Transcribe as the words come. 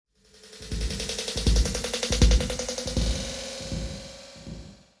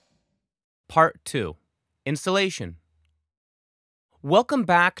Part 2. Installation. Welcome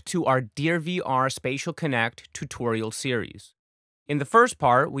back to our dearVR Spatial Connect tutorial series. In the first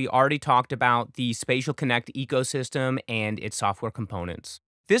part, we already talked about the Spatial Connect ecosystem and its software components.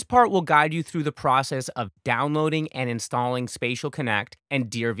 This part will guide you through the process of downloading and installing Spatial Connect and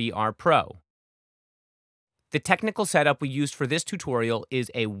dearVR Pro. The technical setup we used for this tutorial is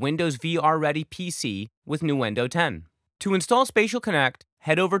a Windows VR-ready PC with Nuendo 10. To install Spatial Connect,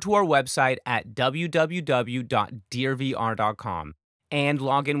 head over to our website at www.dearvr.com and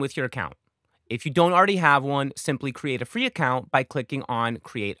log in with your account. If you don't already have one, simply create a free account by clicking on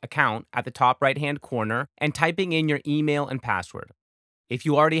Create Account at the top right-hand corner and typing in your email and password. If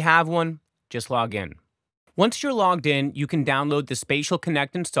you already have one, just log in. Once you're logged in, you can download the Spatial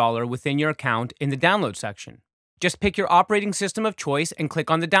Connect installer within your account in the Download section. Just pick your operating system of choice and click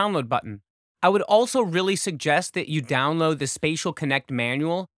on the Download button. I would also really suggest that you download the Spatial Connect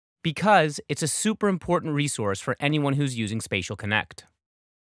manual because it's a super important resource for anyone who's using Spatial Connect.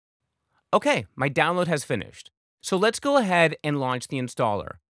 Okay, my download has finished. So let's go ahead and launch the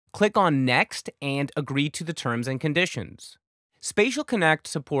installer. Click on Next and agree to the terms and conditions. Spatial Connect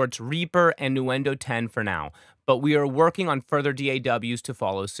supports Reaper and Nuendo 10 for now, but we are working on further DAWs to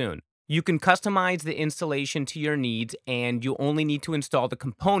follow soon. You can customize the installation to your needs, and you only need to install the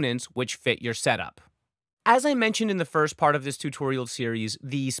components which fit your setup. As I mentioned in the first part of this tutorial series,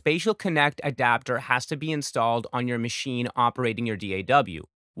 the Spatial Connect adapter has to be installed on your machine operating your DAW,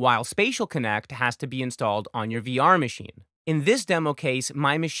 while Spatial Connect has to be installed on your VR machine. In this demo case,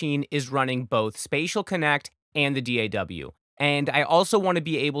 my machine is running both Spatial Connect and the DAW, and I also want to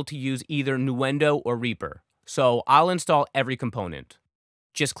be able to use either Nuendo or Reaper, so I'll install every component.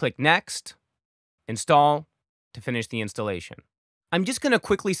 Just click Next, Install, to finish the installation. I'm just going to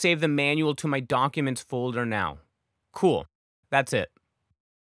quickly save the manual to my Documents folder now. Cool, that's it.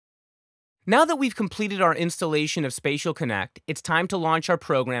 Now that we've completed our installation of Spatial Connect, it's time to launch our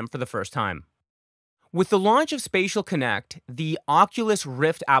program for the first time. With the launch of Spatial Connect, the Oculus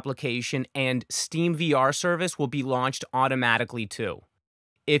Rift application and Steam VR service will be launched automatically too.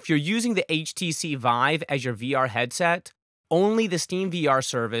 If you're using the HTC Vive as your VR headset, only the Steam VR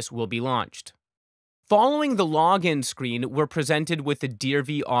service will be launched. Following the login screen, we're presented with the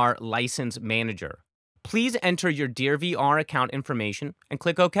dearVR License Manager. Please enter your dearVR account information and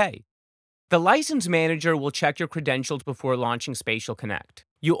click OK. The License Manager will check your credentials before launching Spatial Connect.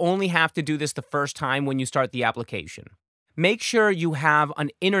 You only have to do this the first time when you start the application. Make sure you have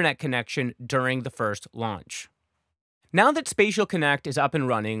an internet connection during the first launch. Now that Spatial Connect is up and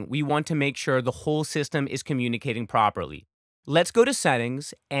running, we want to make sure the whole system is communicating properly. Let's go to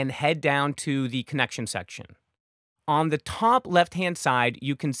Settings and head down to the Connection section. On the top left-hand side,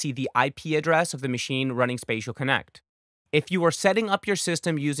 you can see the IP address of the machine running Spatial Connect. If you are setting up your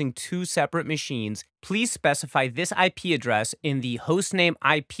system using two separate machines, please specify this IP address in the hostname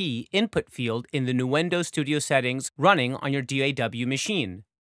IP input field in the Nuendo Studio settings running on your DAW machine.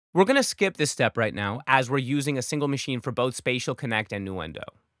 We're going to skip this step right now as we're using a single machine for both Spatial Connect and Nuendo.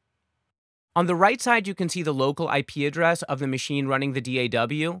 On the right side, you can see the local IP address of the machine running the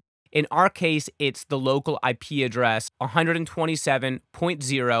DAW. In our case, it's the local IP address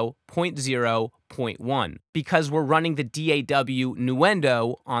 127.0.0.1 because we're running the DAW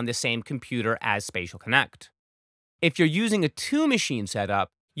Nuendo on the same computer as Spatial Connect. If you're using a two-machine setup,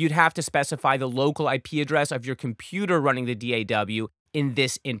 you'd have to specify the local IP address of your computer running the DAW in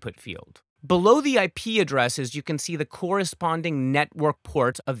this input field. Below the IP addresses, you can see the corresponding network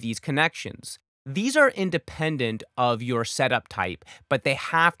ports of these connections. These are independent of your setup type, but they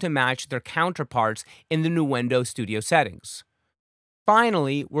have to match their counterparts in the Nuendo Studio settings.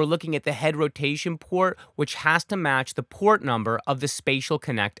 Finally, we're looking at the head rotation port, which has to match the port number of the Spatial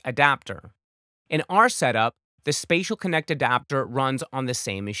Connect adapter. In our setup, the Spatial Connect adapter runs on the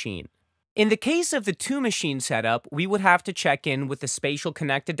same machine. In the case of the two-machine setup, we would have to check in with the Spatial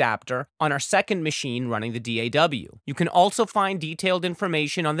Connect adapter on our second machine running the DAW. You can also find detailed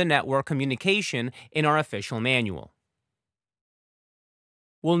information on the network communication in our official manual.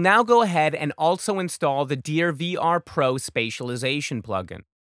 We'll now go ahead and also install the dearVR Pro Spatialization plugin.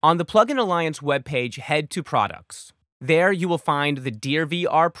 On the Plugin Alliance webpage, head to Products. There you will find the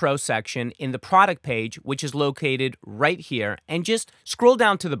dearVR Pro section in the product page, which is located right here, and just scroll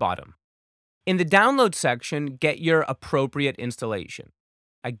down to the bottom. In the Download section, get your appropriate installation.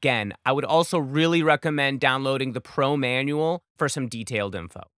 Again, I would also really recommend downloading the Pro manual for some detailed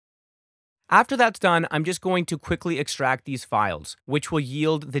info. After that's done, I'm just going to quickly extract these files, which will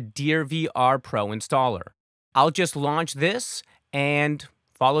yield the dearVR Pro installer. I'll just launch this and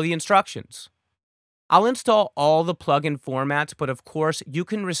follow the instructions. I'll install all the plugin formats, but of course, you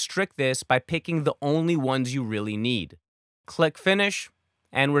can restrict this by picking the only ones you really need. Click Finish,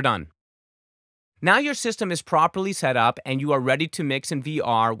 and we're done. Now your system is properly set up and you are ready to mix in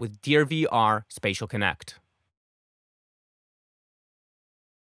VR with dearVR Spatial Connect.